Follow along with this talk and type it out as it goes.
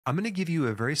I'm going to give you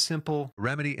a very simple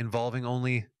remedy involving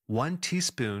only 1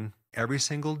 teaspoon every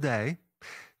single day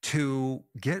to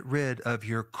get rid of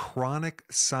your chronic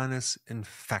sinus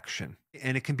infection.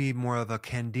 And it can be more of a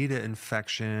candida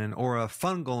infection or a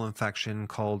fungal infection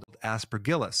called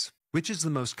Aspergillus, which is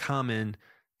the most common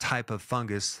type of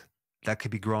fungus that could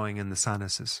be growing in the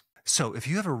sinuses. So if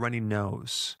you have a runny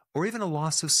nose or even a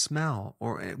loss of smell,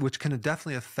 which can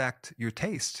definitely affect your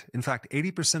taste. In fact,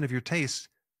 80% of your taste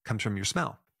comes from your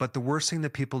smell. But the worst thing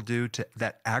that people do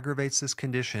that aggravates this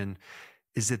condition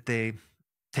is that they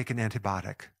take an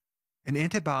antibiotic. An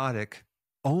antibiotic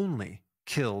only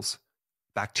kills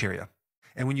bacteria.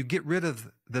 And when you get rid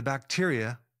of the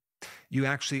bacteria, you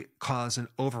actually cause an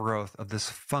overgrowth of this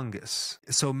fungus.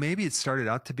 So maybe it started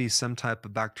out to be some type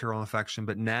of bacterial infection,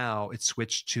 but now it's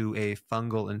switched to a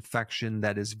fungal infection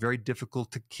that is very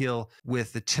difficult to kill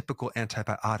with the typical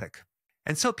antibiotic.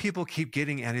 And so people keep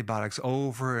getting antibiotics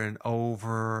over and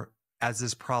over as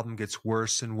this problem gets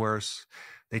worse and worse.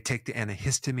 They take the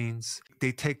antihistamines.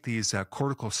 They take these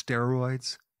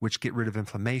corticosteroids, which get rid of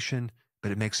inflammation,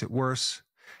 but it makes it worse.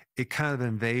 It kind of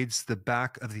invades the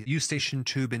back of the eustachian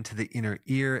tube into the inner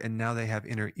ear, and now they have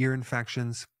inner ear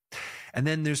infections. And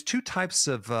then there's 2 types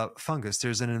of fungus.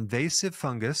 There's an invasive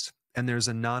fungus, and there's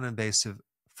a non-invasive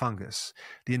fungus.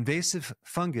 The invasive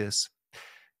fungus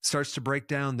starts to break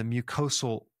down the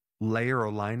mucosal layer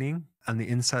or lining on the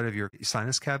inside of your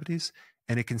sinus cavities,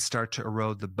 and it can start to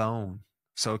erode the bone.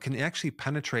 So it can actually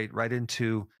penetrate right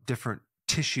into different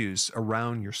tissues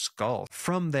around your skull.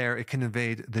 From there, it can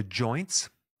invade the joints,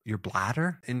 your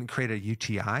bladder, and create a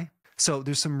UTI. So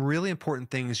there's some really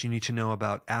important things you need to know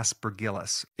about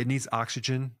Aspergillus. It needs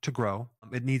oxygen to grow.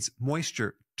 It needs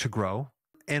moisture to grow.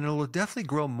 And it'll definitely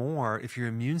grow more if your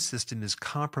immune system is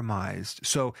compromised.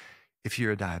 So if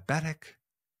you're a diabetic,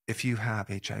 if you have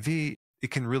HIV, it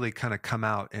can really kind of come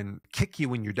out and kick you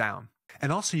when you're down.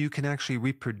 And also you can actually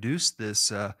reproduce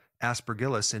this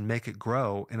Aspergillus and make it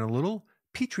grow in a little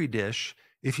petri dish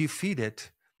if you feed it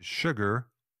sugar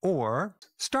or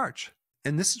starch.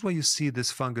 And this is why you see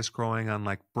this fungus growing on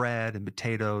like bread and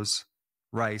potatoes,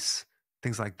 rice,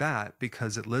 things like that,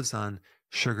 because it lives on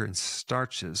sugar and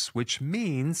starches, which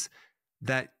means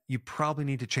that you probably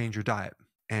need to change your diet.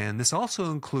 And this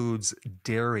also includes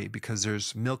dairy because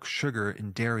there's milk sugar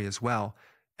in dairy as well,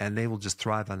 and they will just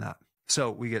thrive on that.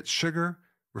 So we get sugar,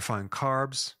 refined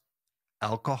carbs,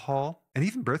 alcohol, and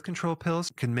even birth control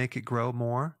pills can make it grow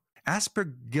more.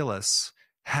 Aspergillus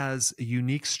has a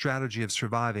unique strategy of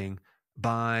surviving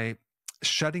by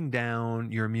shutting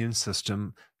down your immune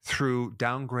system through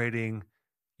downgrading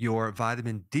your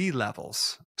vitamin D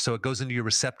levels. So it goes into your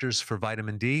receptors for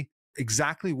vitamin D,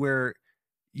 exactly where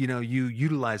you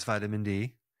utilize vitamin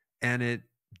D, and it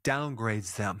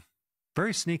downgrades them.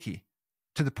 Very sneaky,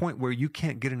 to the point where you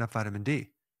can't get enough vitamin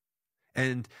D.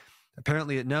 And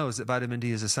apparently it knows that vitamin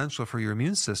D is essential for your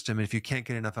immune system. And if you can't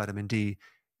get enough vitamin D,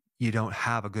 you don't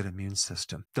have a good immune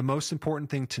system. The most important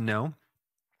thing to know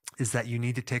is that you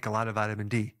need to take a lot of vitamin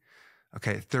D.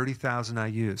 Okay, 30,000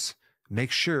 IUs.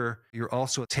 Make sure you're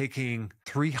also taking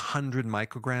 300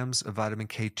 micrograms of vitamin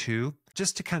K2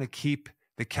 just to kind of keep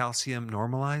the calcium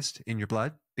normalized in your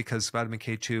blood, because vitamin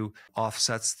K2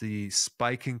 offsets the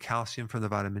spike in calcium from the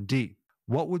vitamin D.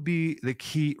 What would be the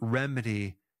key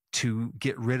remedy to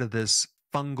get rid of this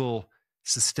fungal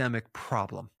systemic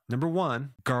problem? Number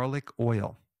 1, garlic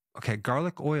oil. Okay,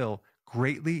 garlic oil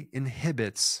greatly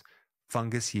inhibits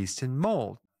fungus, yeast, and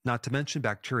mold, not to mention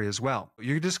bacteria as well.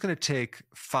 You're just going to take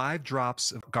 5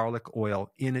 drops of garlic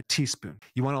oil in a teaspoon.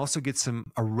 You want to also get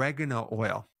some oregano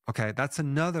oil. Okay, that's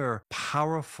another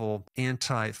powerful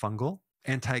antifungal,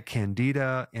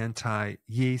 anti-candida,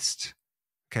 anti-yeast.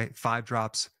 Okay, 5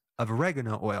 drops of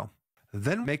oregano oil.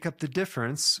 Then make up the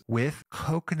difference with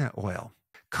coconut oil.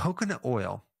 Coconut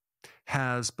oil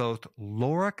has both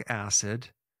lauric acid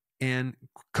and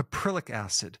caprylic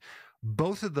acid.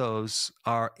 Both of those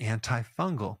are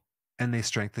antifungal, and they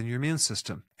strengthen your immune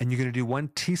system. And you're going to do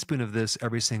 1 teaspoon of this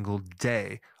every single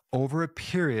day over a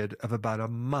period of about a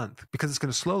month, because it's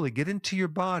going to slowly get into your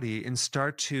body and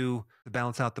start to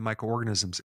balance out the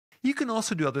microorganisms. You can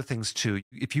also do other things too.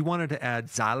 If you wanted to add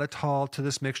xylitol to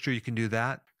this mixture, you can do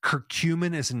that.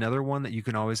 Curcumin is another one that you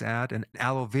can always add, and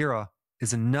aloe vera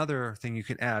is another thing you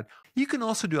can add. You can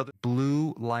also do other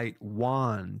blue light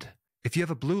wand. If you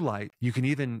have a blue light, you can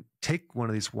even take one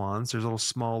of these wands, there's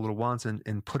small little wands,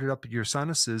 and put it up your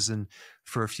sinuses and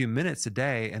for a few minutes a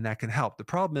day, and that can help. The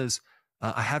problem is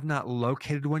I have not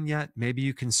located one yet. Maybe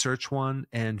you can search one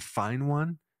and find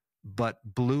one, but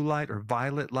blue light or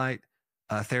violet light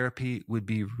therapy would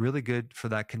be really good for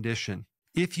that condition.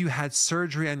 If you had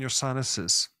surgery on your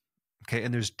sinuses, okay,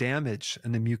 and there's damage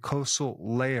in the mucosal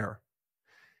layer,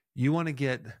 you want to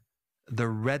get the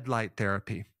red light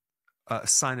therapy,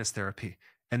 sinus therapy.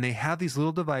 And they have these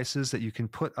little devices that you can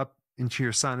put up into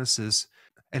your sinuses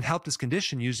and help this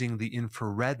condition using the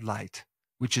infrared light,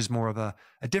 which is more of a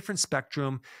different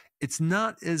spectrum. It's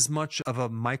not as much of a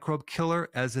microbe killer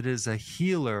as it is a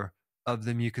healer of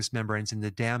the mucous membranes and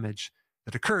the damage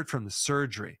that occurred from the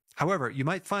surgery. However, you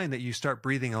might find that you start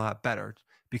breathing a lot better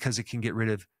because it can get rid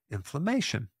of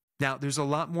inflammation. Now, there's a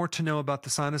lot more to know about the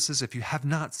sinuses. If you have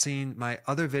not seen my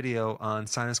other video on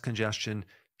sinus congestion,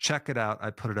 check it out. I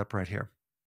put it up right here.